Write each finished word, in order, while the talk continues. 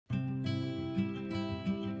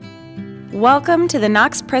Welcome to the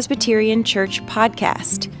Knox Presbyterian Church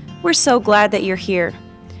podcast. We're so glad that you're here.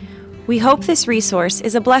 We hope this resource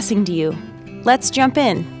is a blessing to you. Let's jump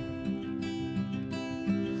in.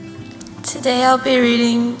 Today I'll be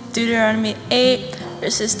reading Deuteronomy 8,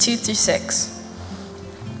 verses 2 through 6.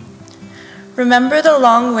 Remember the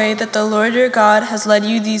long way that the Lord your God has led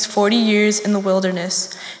you these 40 years in the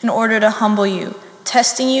wilderness in order to humble you,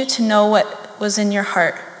 testing you to know what was in your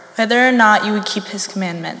heart, whether or not you would keep his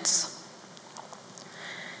commandments.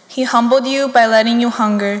 He humbled you by letting you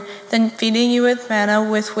hunger, then feeding you with manna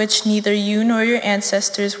with which neither you nor your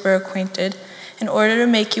ancestors were acquainted, in order to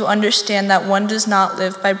make you understand that one does not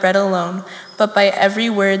live by bread alone, but by every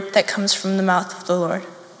word that comes from the mouth of the Lord.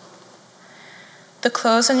 The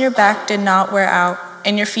clothes on your back did not wear out,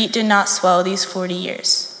 and your feet did not swell these 40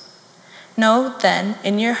 years. Know then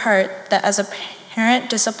in your heart that as a parent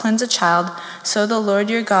disciplines a child, so the Lord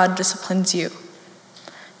your God disciplines you.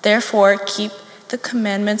 Therefore, keep the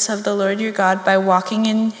commandments of the Lord your God by walking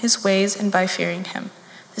in his ways and by fearing him.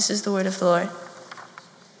 This is the word of the Lord.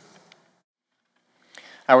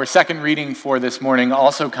 Our second reading for this morning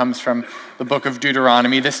also comes from the book of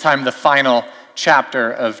Deuteronomy, this time the final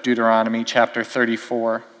chapter of Deuteronomy, chapter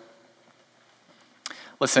 34.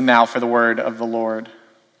 Listen now for the word of the Lord.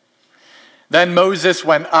 Then Moses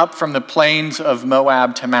went up from the plains of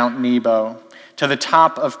Moab to Mount Nebo, to the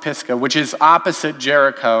top of Pisgah, which is opposite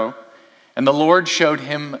Jericho, and the Lord showed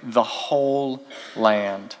him the whole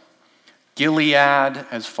land. Gilead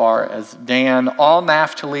as far as Dan, all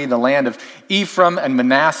Naphtali, the land of Ephraim and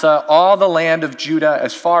Manasseh, all the land of Judah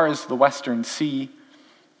as far as the western sea,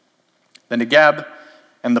 the Negeb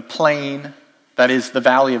and the plain, that is the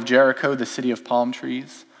valley of Jericho, the city of palm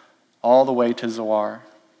trees, all the way to Zoar.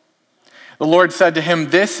 The Lord said to him,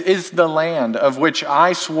 "This is the land of which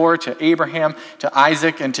I swore to Abraham, to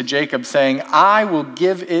Isaac, and to Jacob, saying, I will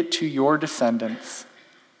give it to your descendants.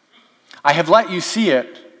 I have let you see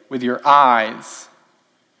it with your eyes,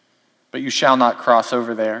 but you shall not cross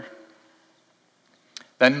over there."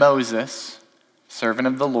 Then Moses, servant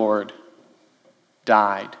of the Lord,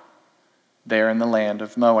 died there in the land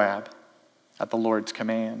of Moab at the Lord's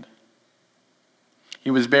command. He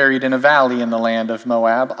was buried in a valley in the land of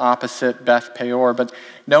Moab, opposite Beth Peor, but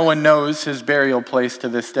no one knows his burial place to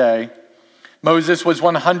this day. Moses was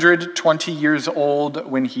 120 years old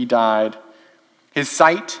when he died. His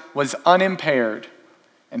sight was unimpaired,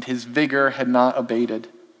 and his vigor had not abated.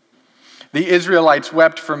 The Israelites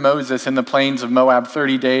wept for Moses in the plains of Moab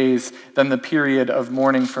 30 days. Then the period of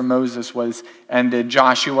mourning for Moses was ended.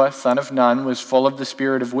 Joshua, son of Nun, was full of the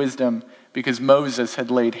spirit of wisdom because Moses had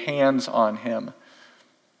laid hands on him.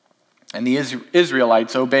 And the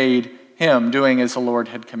Israelites obeyed him, doing as the Lord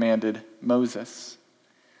had commanded Moses.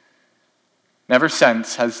 Never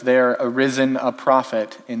since has there arisen a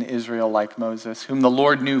prophet in Israel like Moses, whom the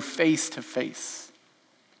Lord knew face to face.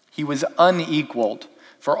 He was unequaled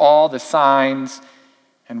for all the signs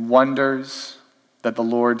and wonders that the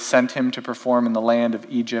Lord sent him to perform in the land of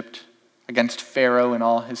Egypt against Pharaoh and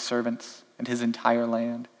all his servants and his entire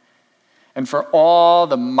land, and for all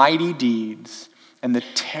the mighty deeds and the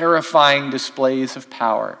terrifying displays of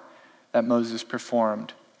power that Moses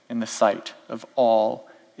performed in the sight of all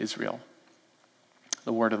Israel.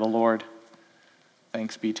 The word of the Lord.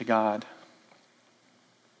 Thanks be to God.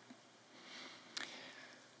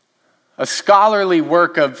 A scholarly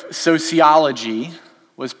work of sociology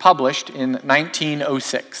was published in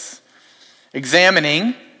 1906,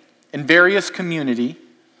 examining in various community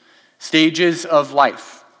stages of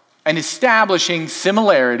life and establishing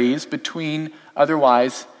similarities between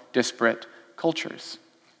otherwise disparate cultures.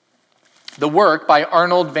 The work by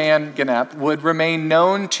Arnold van Gennep would remain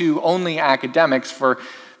known to only academics for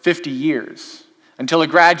 50 years, until a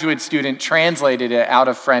graduate student translated it out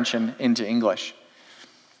of French and into English.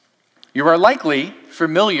 You are likely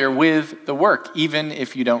familiar with the work, even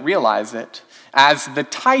if you don't realize it, as the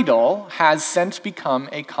title has since become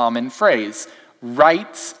a common phrase: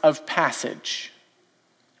 rites of passage.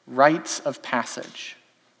 Rites of passage.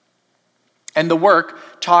 And the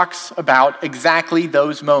work talks about exactly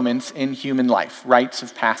those moments in human life, rites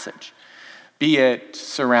of passage, be it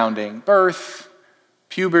surrounding birth,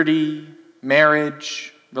 puberty,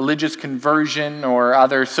 marriage, religious conversion, or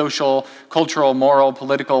other social, cultural, moral,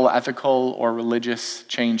 political, ethical, or religious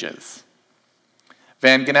changes.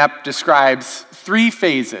 Van Gennep describes 3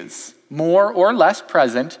 phases, more or less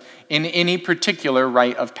present in any particular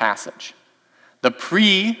rite of passage: the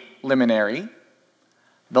preliminary,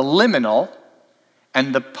 the liminal,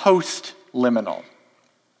 and the post-liminal.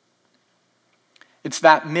 It's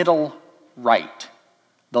that middle rite,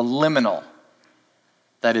 the liminal,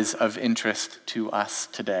 that is of interest to us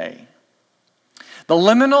today. The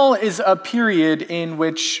liminal is a period in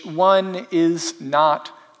which one is not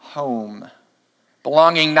home,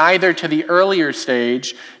 belonging neither to the earlier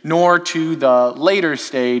stage nor to the later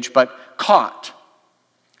stage, but caught,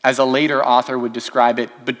 as a later author would describe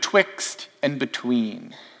it, betwixt and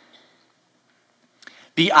between.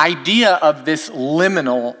 The idea of this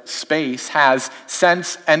liminal space has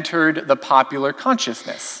since entered the popular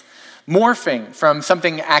consciousness, morphing from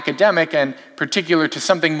something academic and particular to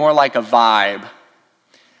something more like a vibe.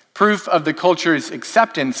 Proof of the culture's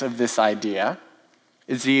acceptance of this idea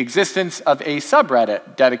is the existence of a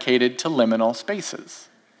subreddit dedicated to liminal spaces,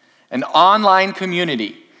 an online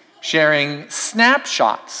community sharing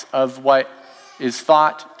snapshots of what is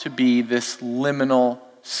thought to be this liminal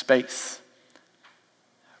space.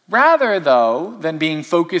 Rather, though, than being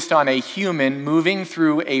focused on a human moving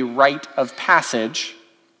through a rite of passage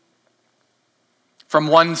from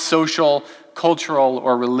one social, cultural,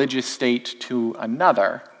 or religious state to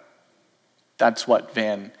another, that's what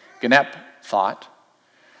Van Gennep thought,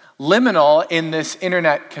 liminal in this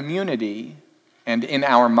internet community and in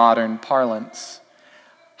our modern parlance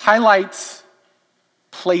highlights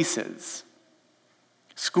places,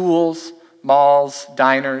 schools, malls,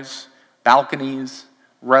 diners, balconies,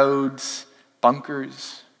 roads,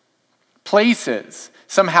 bunkers, places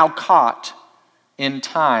somehow caught in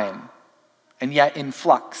time and yet in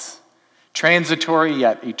flux, transitory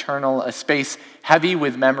yet eternal, a space heavy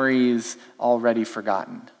with memories already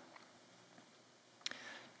forgotten.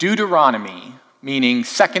 Deuteronomy, meaning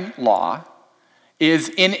second law, is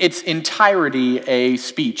in its entirety a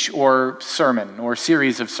speech or sermon or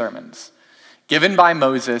series of sermons given by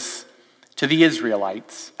Moses to the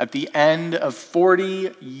Israelites at the end of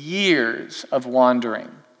 40 years of wandering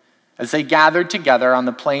as they gathered together on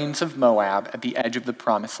the plains of Moab at the edge of the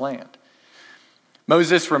Promised Land.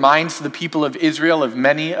 Moses reminds the people of Israel of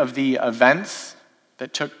many of the events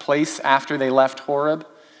that took place after they left Horeb,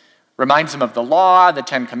 reminds them of the law, the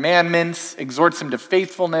 10 Commandments, exhorts them to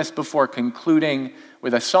faithfulness before concluding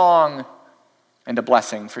with a song and a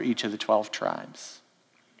blessing for each of the 12 tribes.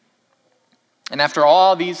 And after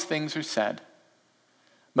all these things are said,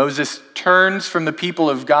 Moses turns from the people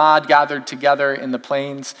of God gathered together in the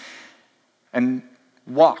plains and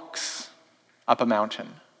walks up a mountain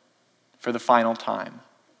for the final time.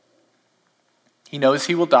 He knows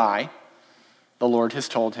he will die. The Lord has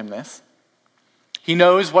told him this. He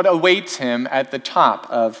knows what awaits him at the top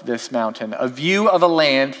of this mountain, a view of a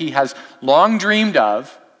land he has long dreamed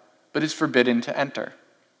of, but is forbidden to enter.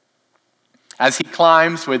 As he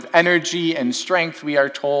climbs with energy and strength, we are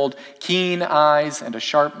told, keen eyes and a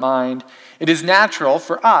sharp mind, it is natural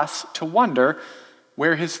for us to wonder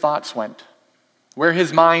where his thoughts went, where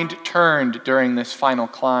his mind turned during this final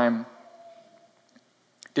climb.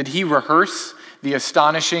 Did he rehearse the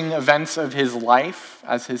astonishing events of his life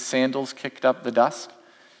as his sandals kicked up the dust?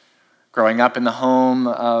 Growing up in the home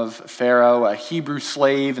of Pharaoh, a Hebrew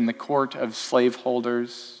slave in the court of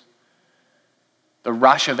slaveholders, the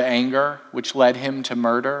rush of anger which led him to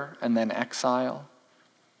murder and then exile,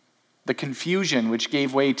 the confusion which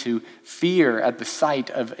gave way to fear at the sight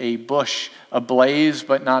of a bush ablaze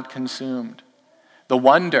but not consumed, the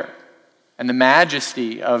wonder and the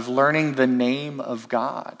majesty of learning the name of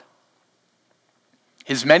God.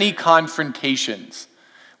 His many confrontations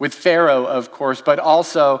with Pharaoh, of course, but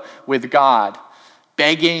also with God,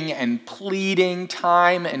 begging and pleading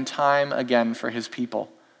time and time again for his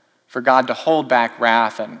people, for God to hold back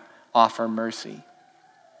wrath and offer mercy.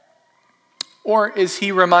 Or is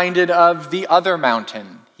he reminded of the other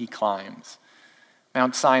mountain he climbs,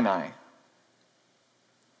 Mount Sinai?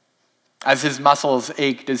 As his muscles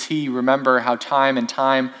ache, does he remember how time and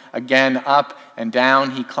time again, up and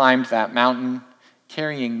down, he climbed that mountain,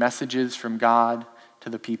 carrying messages from God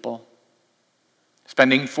to the people,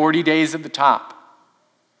 spending 40 days at the top,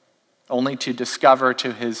 only to discover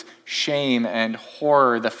to his shame and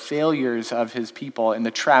horror the failures of his people in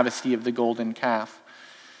the travesty of the golden calf.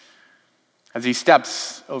 As he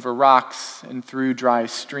steps over rocks and through dry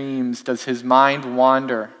streams, does his mind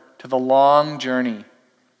wander to the long journey,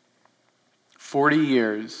 40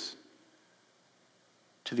 years,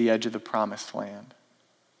 to the edge of the Promised Land?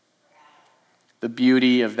 The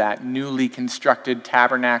beauty of that newly constructed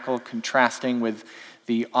tabernacle contrasting with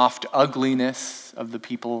the oft ugliness of the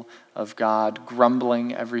people of God,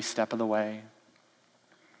 grumbling every step of the way?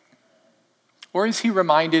 Or is he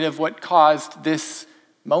reminded of what caused this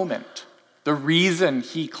moment? The reason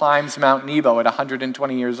he climbs Mount Nebo at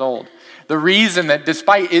 120 years old. The reason that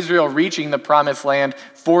despite Israel reaching the Promised Land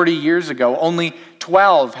 40 years ago, only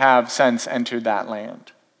 12 have since entered that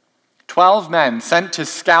land. 12 men sent to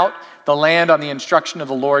scout the land on the instruction of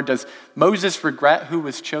the Lord. Does Moses regret who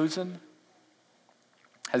was chosen?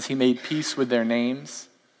 Has he made peace with their names?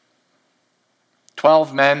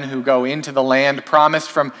 12 men who go into the land promised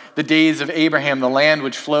from the days of Abraham, the land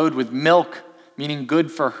which flowed with milk, meaning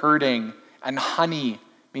good for herding, and honey,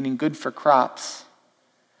 meaning good for crops.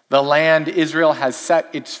 The land Israel has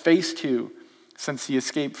set its face to since the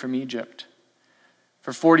escape from Egypt.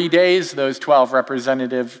 For 40 days, those 12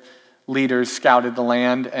 representative leaders scouted the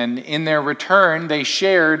land, and in their return, they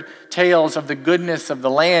shared tales of the goodness of the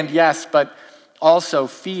land, yes, but also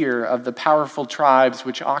fear of the powerful tribes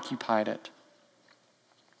which occupied it.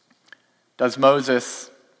 Does Moses,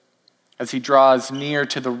 as he draws near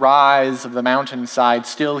to the rise of the mountainside,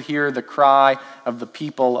 still hear the cry of the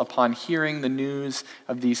people upon hearing the news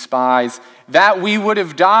of these spies, that we would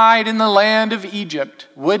have died in the land of Egypt?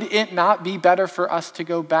 Would it not be better for us to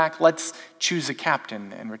go back? Let's choose a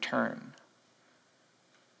captain and return.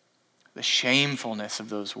 The shamefulness of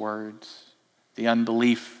those words, the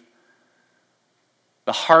unbelief,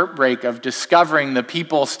 the heartbreak of discovering the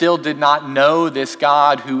people still did not know this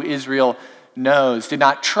God who Israel knows, did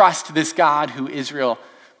not trust this God who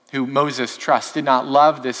Moses trusts, did not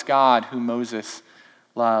love this God who Moses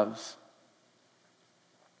loves.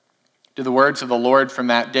 Do the words of the Lord from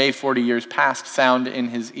that day 40 years past sound in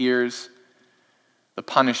his ears? The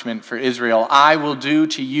punishment for Israel: I will do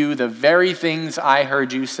to you the very things I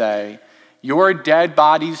heard you say. Your dead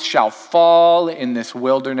bodies shall fall in this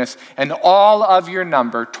wilderness, and all of your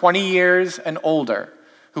number, 20 years and older,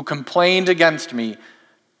 who complained against me,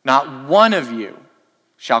 not one of you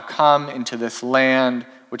shall come into this land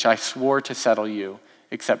which I swore to settle you,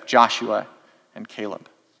 except Joshua and Caleb.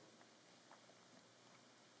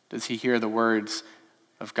 Does he hear the words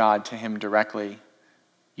of God to him directly?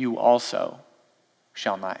 You also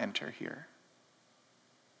shall not enter here.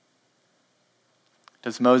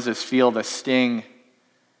 Does Moses feel the sting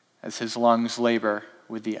as his lungs labor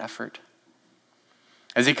with the effort?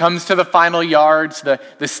 As he comes to the final yards, the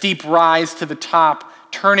steep rise to the top,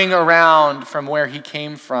 turning around from where he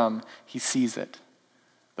came from, he sees it,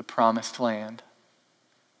 the promised land.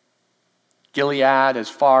 Gilead as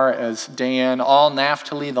far as Dan, all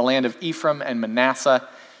Naphtali, the land of Ephraim and Manasseh,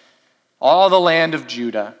 all the land of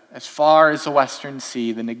Judah, as far as the western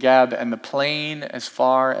sea, the Negeb, and the plain as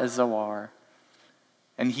far as Zoar.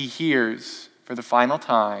 And he hears, for the final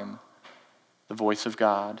time, the voice of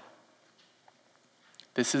God.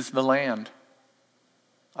 This is the land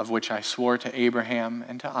of which I swore to Abraham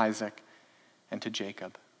and to Isaac and to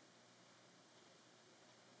Jacob.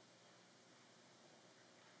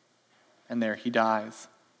 And there he dies.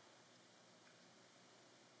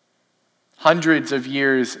 Hundreds of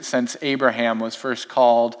years since Abraham was first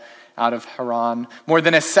called out of Haran. More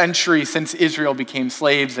than a century since Israel became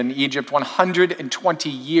slaves in Egypt. 120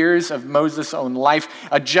 years of Moses' own life.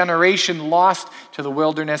 A generation lost to the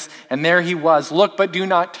wilderness. And there he was. Look, but do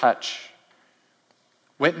not touch.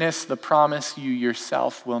 Witness the promise you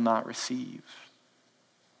yourself will not receive.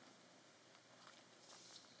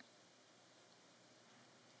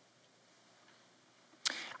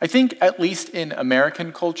 I think, at least in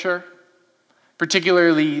American culture,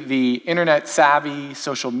 particularly the internet-savvy,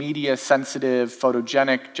 social media-sensitive,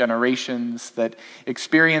 photogenic generations that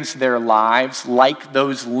experience their lives, like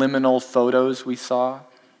those liminal photos we saw,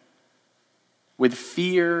 with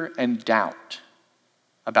fear and doubt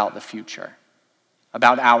about the future,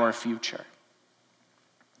 about our future.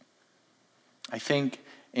 I think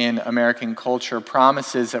in American culture,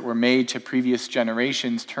 promises that were made to previous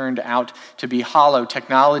generations turned out to be hollow.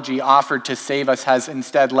 Technology offered to save us has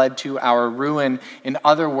instead led to our ruin. In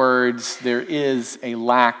other words, there is a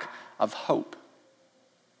lack of hope.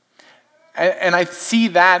 And I see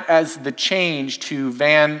that as the change to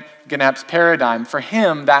Van Gennep's paradigm. For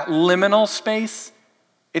him, that liminal space,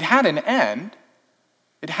 it had an end.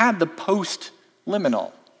 It had the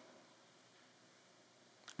post-liminal.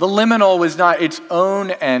 The liminal was not its own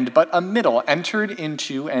end, but a middle, entered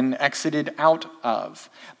into and exited out of.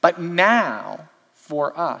 But now,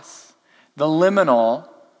 for us, the liminal,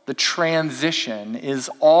 the transition, is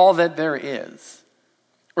all that there is.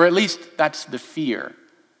 Or at least that's the fear.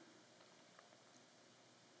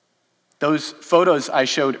 Those photos I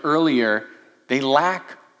showed earlier, they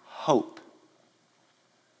lack hope.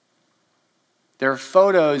 They're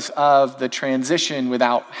photos of the transition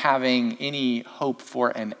without having any hope for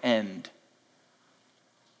an end.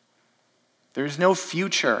 There's no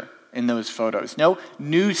future in those photos, no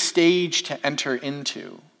new stage to enter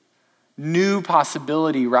into, new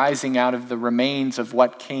possibility rising out of the remains of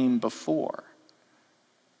what came before.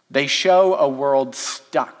 They show a world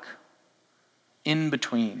stuck in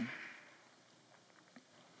between.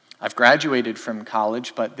 I've graduated from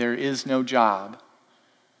college, but there is no job.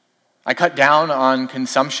 I cut down on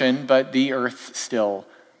consumption, but the earth still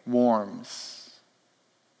warms.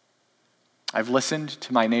 I've listened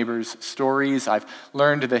to my neighbors' stories. I've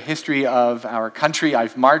learned the history of our country.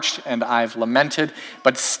 I've marched and I've lamented,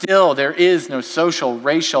 but still there is no social,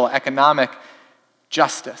 racial, economic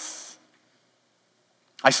justice.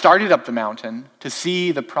 I started up the mountain to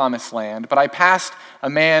see the promised land, but I passed a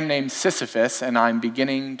man named Sisyphus, and I'm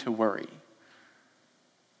beginning to worry.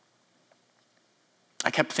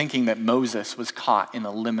 I kept thinking that Moses was caught in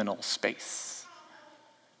a liminal space,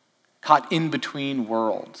 caught in between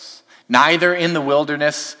worlds, neither in the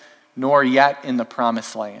wilderness nor yet in the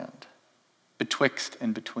promised land, betwixt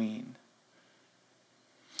and between.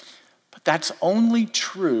 But that's only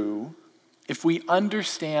true if we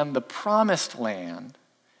understand the promised land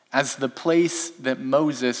as the place that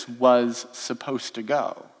Moses was supposed to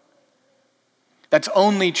go. That's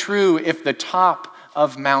only true if the top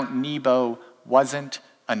of Mount Nebo wasn't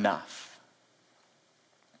enough.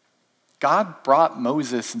 God brought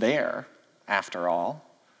Moses there, after all.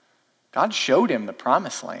 God showed him the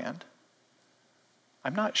promised land.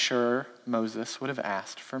 I'm not sure Moses would have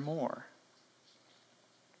asked for more.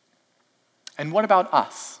 And what about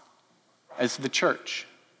us as the church?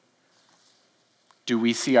 Do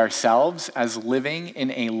we see ourselves as living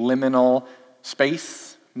in a liminal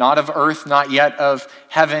space, not of earth, not yet of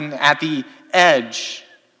heaven, at the edge,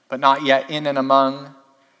 but not yet in and among,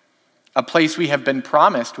 a place we have been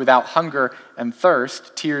promised without hunger and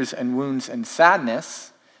thirst, tears and wounds and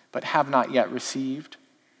sadness, but have not yet received?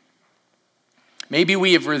 Maybe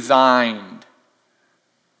we have resigned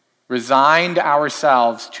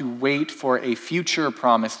ourselves to wait for a future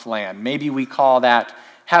promised land. Maybe we call that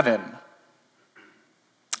heaven.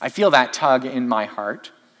 I feel that tug in my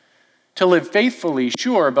heart to live faithfully,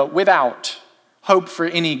 sure, but without hope for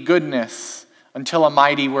any goodness until a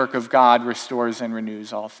mighty work of God restores and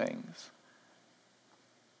renews all things.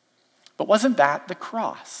 But wasn't that the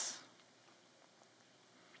cross?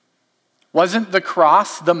 Wasn't the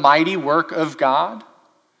cross the mighty work of God?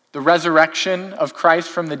 The resurrection of Christ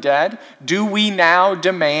from the dead? Do we now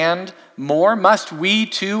demand more? Must we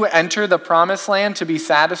too enter the promised land to be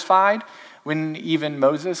satisfied when even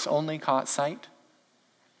Moses only caught sight?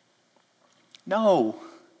 No,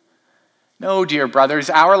 dear brothers,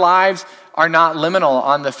 our lives are not liminal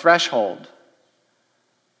on the threshold.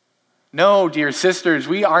 No, dear sisters,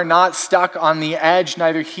 we are not stuck on the edge,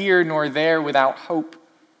 neither here nor there, without hope.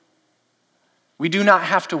 We do not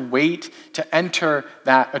have to wait to enter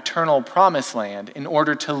that eternal promised land in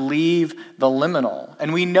order to leave the liminal.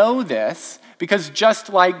 And we know this because just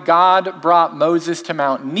like God brought Moses to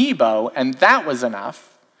Mount Nebo, and that was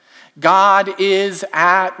enough, God is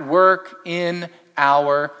at work in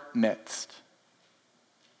our midst.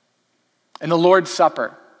 In the Lord's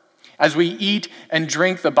Supper, as we eat and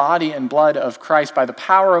drink the body and blood of Christ by the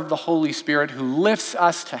power of the Holy Spirit who lifts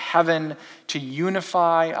us to heaven to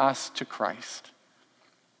unify us to Christ.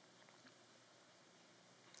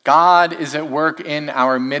 God is at work in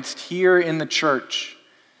our midst here in the church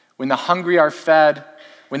when the hungry are fed,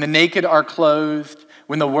 when the naked are clothed,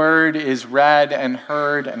 when the word is read and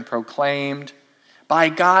heard and proclaimed. By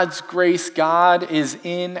God's grace, God is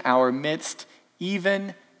in our midst,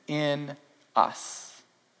 even in us.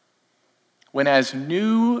 When as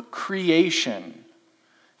new creation,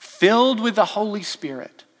 filled with the Holy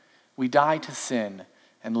Spirit, we die to sin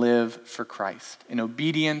and live for Christ in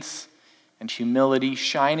obedience and humility,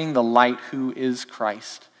 shining the light who is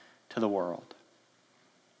Christ to the world.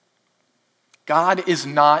 God is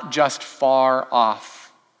not just far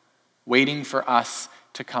off, waiting for us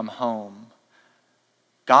to come home.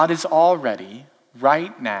 God is already,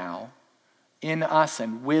 right now, in us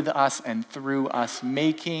and with us and through us,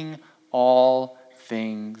 making all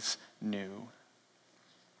things new.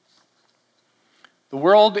 The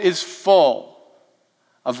world is full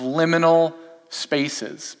of liminal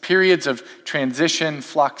spaces, periods of transition,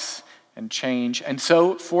 flux, and change. And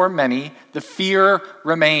so, for many, the fear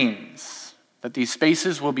remains that these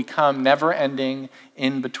spaces will become never-ending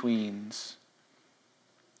in-betweens.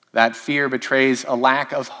 That fear betrays a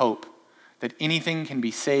lack of hope that anything can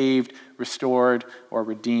be saved, restored, or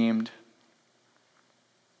redeemed.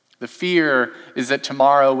 The fear is that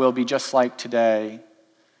tomorrow will be just like today.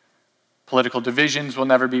 Political divisions will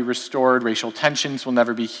never be restored. Racial tensions will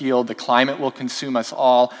never be healed. The climate will consume us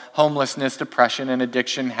all. Homelessness, depression, and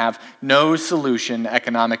addiction have no solution.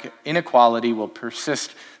 Economic inequality will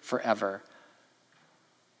persist forever.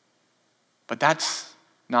 But that's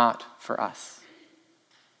not for us.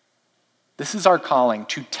 This is our calling,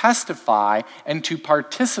 to testify and to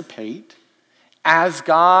participate as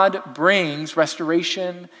God brings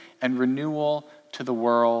restoration and renewal to the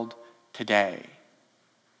world today.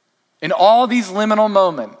 In all these liminal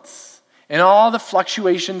moments, in all the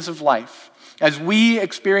fluctuations of life, as we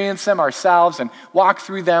experience them ourselves and walk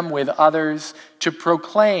through them with others, to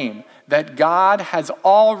proclaim that God has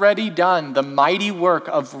already done the mighty work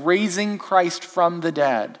of raising Christ from the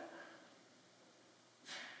dead.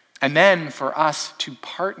 And then for us to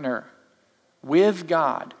partner with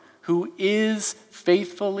God, who is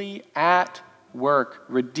faithfully at work,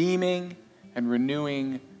 redeeming and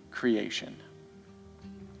renewing creation.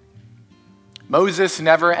 Moses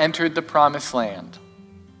never entered the promised land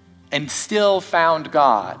and still found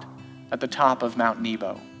God at the top of Mount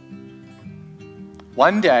Nebo.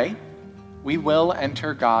 One day, we will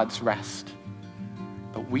enter God's rest,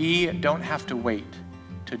 but we don't have to wait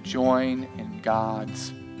to join in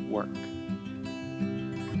God's work.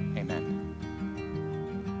 Amen.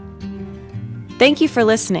 Thank you for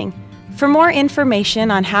listening. For more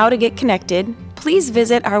information on how to get connected, please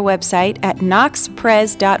visit our website at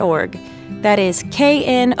knoxpres.org. That is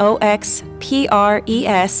knoxpres.org.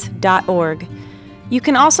 You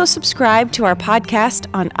can also subscribe to our podcast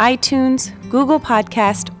on iTunes, Google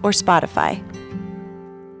Podcast, or Spotify.